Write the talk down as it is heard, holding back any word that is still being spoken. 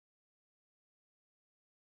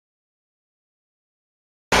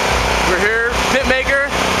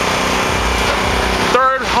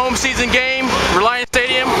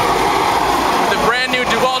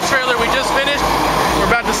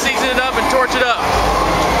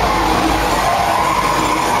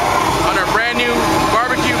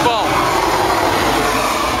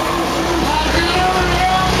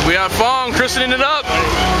Christening it up.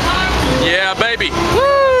 Yeah, baby.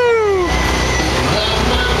 Woo!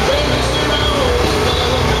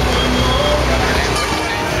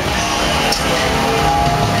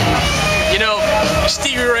 You know,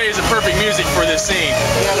 Stevie Ray is the perfect music for this scene.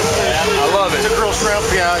 I love it. The grill shrimp,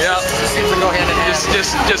 yeah. Yeah. Just seems to go hand in hand.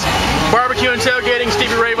 Just barbecue and tailgating,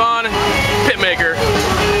 Stevie Ray Vaughan, Pitmaker.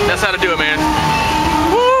 That's how to do it, man.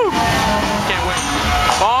 Woo! Can't wait.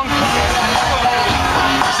 Bong?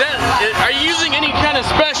 Are you using any kind of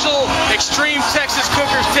special extreme Texas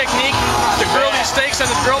cooker's technique to grill these steaks on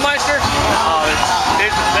this Grillmeister? Oh, this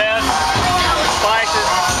is the best spices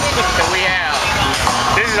that we have.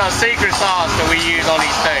 This is our secret sauce that we use on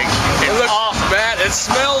these steaks. It looks awesome, man. It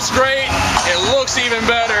smells great. It looks even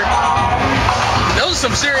better. Those are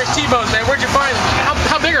some serious T-bones, man. Where'd you find them?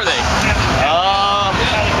 How big are they?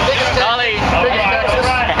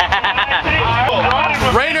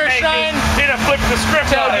 Rain or shine, the script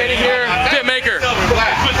tailgating here, Pitmaker.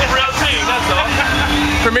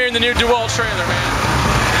 Premiering the new DeWalt trailer, man.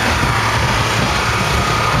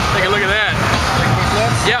 Take a look at that.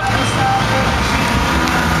 Yep.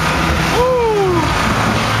 Woo!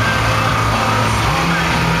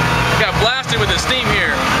 Got blasted with the steam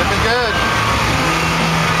here. Looking good.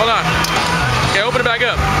 Hold on. Okay, open it back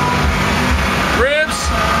up. Ribs,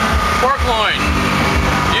 pork loin.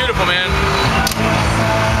 Beautiful, man.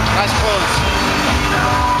 Nice clothes.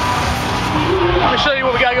 Let me show you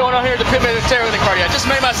what we got going on here at the Pitmaker Tailgate Party. I just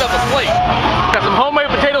made myself a plate. Got some homemade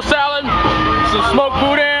potato salad, some smoked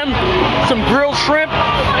boudin, some grilled shrimp,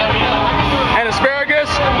 and asparagus.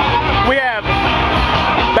 We have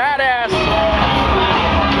badass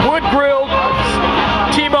wood-grilled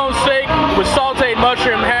T-bone steak with sauteed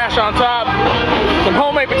mushroom hash on top, some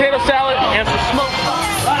homemade potato salad, and some smoked.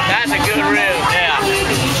 That's a good rib, yeah.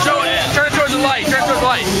 Show it. Turn it towards the light. Turn it towards the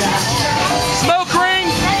light. Smoke ring.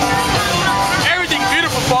 Everything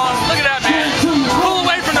beautiful, Fawn. Look at that, man. Pull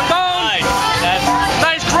away from the bone.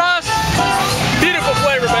 Nice crust. Beautiful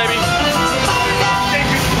flavor, baby.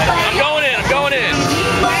 I'm going in. I'm going in.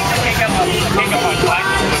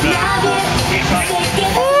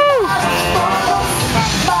 Woo!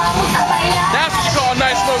 That's what you call a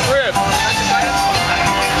nice smoked rib.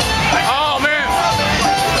 Oh, man.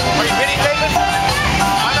 Are you kidding, David?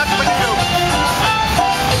 I'm not doing you.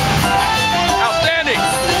 Outstanding.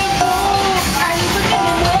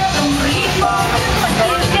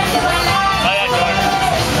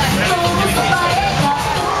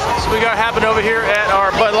 So we got happened over here at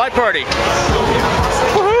our Bud Light party.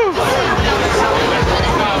 Woohoo!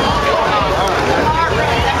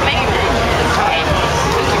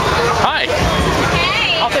 Hi.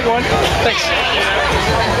 I'll take one. Thanks.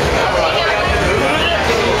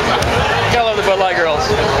 Gotta love the Bud Light girls.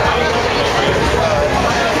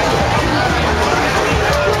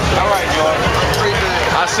 All right, Jordan.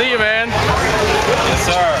 I see you, man. Yes,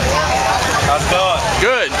 sir. How's it going?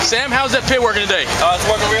 Good. Sam, how's that pit working today? It's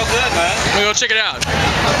working real good, man. Let me go check it out.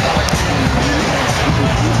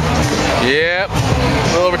 Yep. A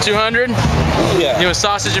little over 200. Yeah. You want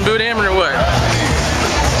sausage and boudin or what?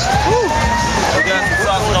 Woo. We got some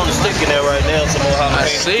sausage on the stick in there right now. Some more jalapeno. I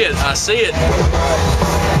see it. I see it.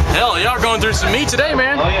 Hell, y'all are going through some meat today,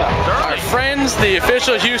 man. Oh, yeah. Our friends, the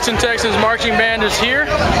official Houston Texans marching band is here.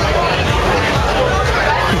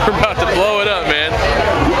 We're about to blow it up, man.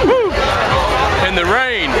 Woo! In the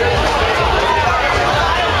rain.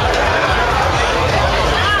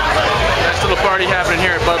 Nice little party happening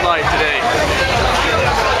here at Bud Light today.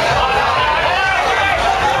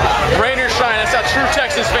 Rain or shine, that's how true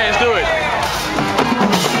Texas fans do it.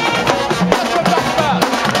 That's what I'm talking about.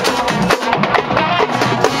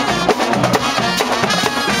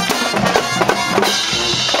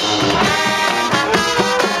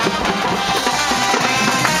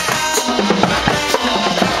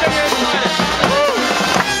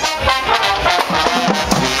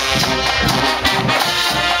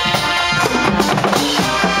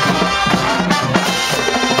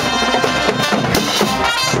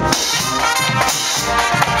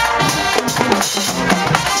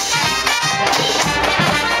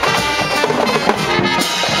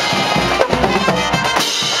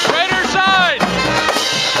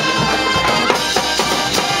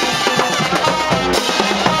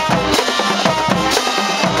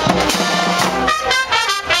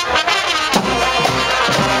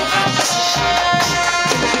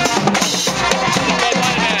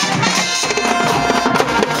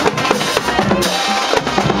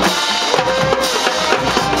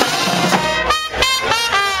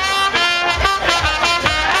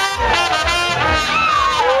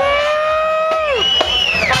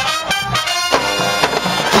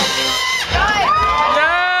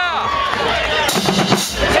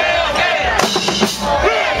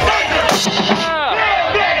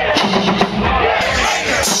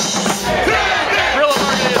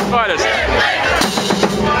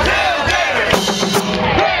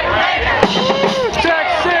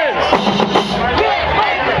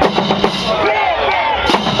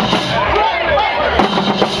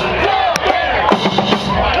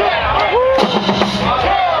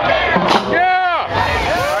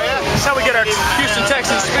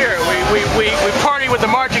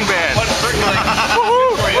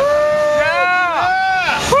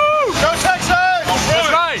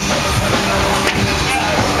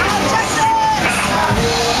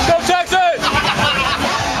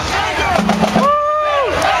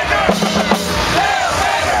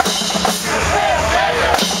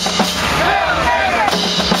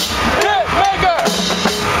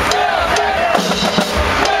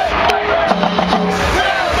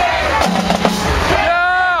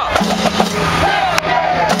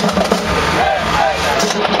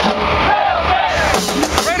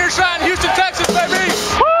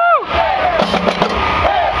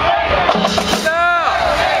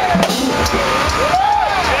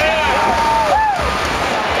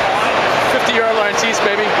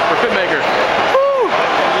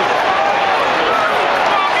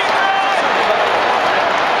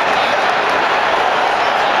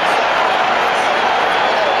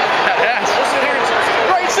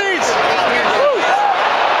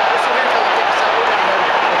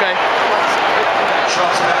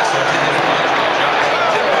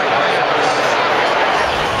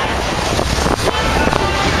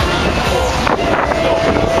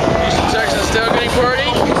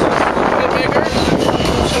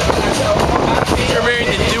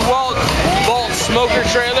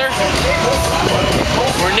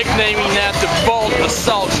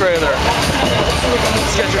 assault trailer.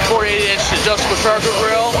 It's got your 48-inch adjustable charcoal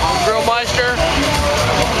grill, Grill Meister,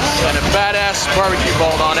 and a badass barbecue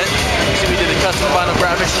bolt on it. You see we did the custom vinyl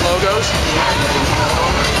graphics and logos.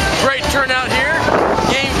 Great turnout here.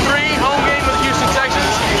 Game 3, home game of the Houston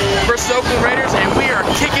Texans versus Oakland Raiders, and we are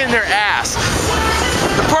kicking their ass.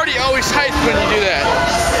 The party always hypes when you do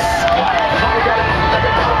that.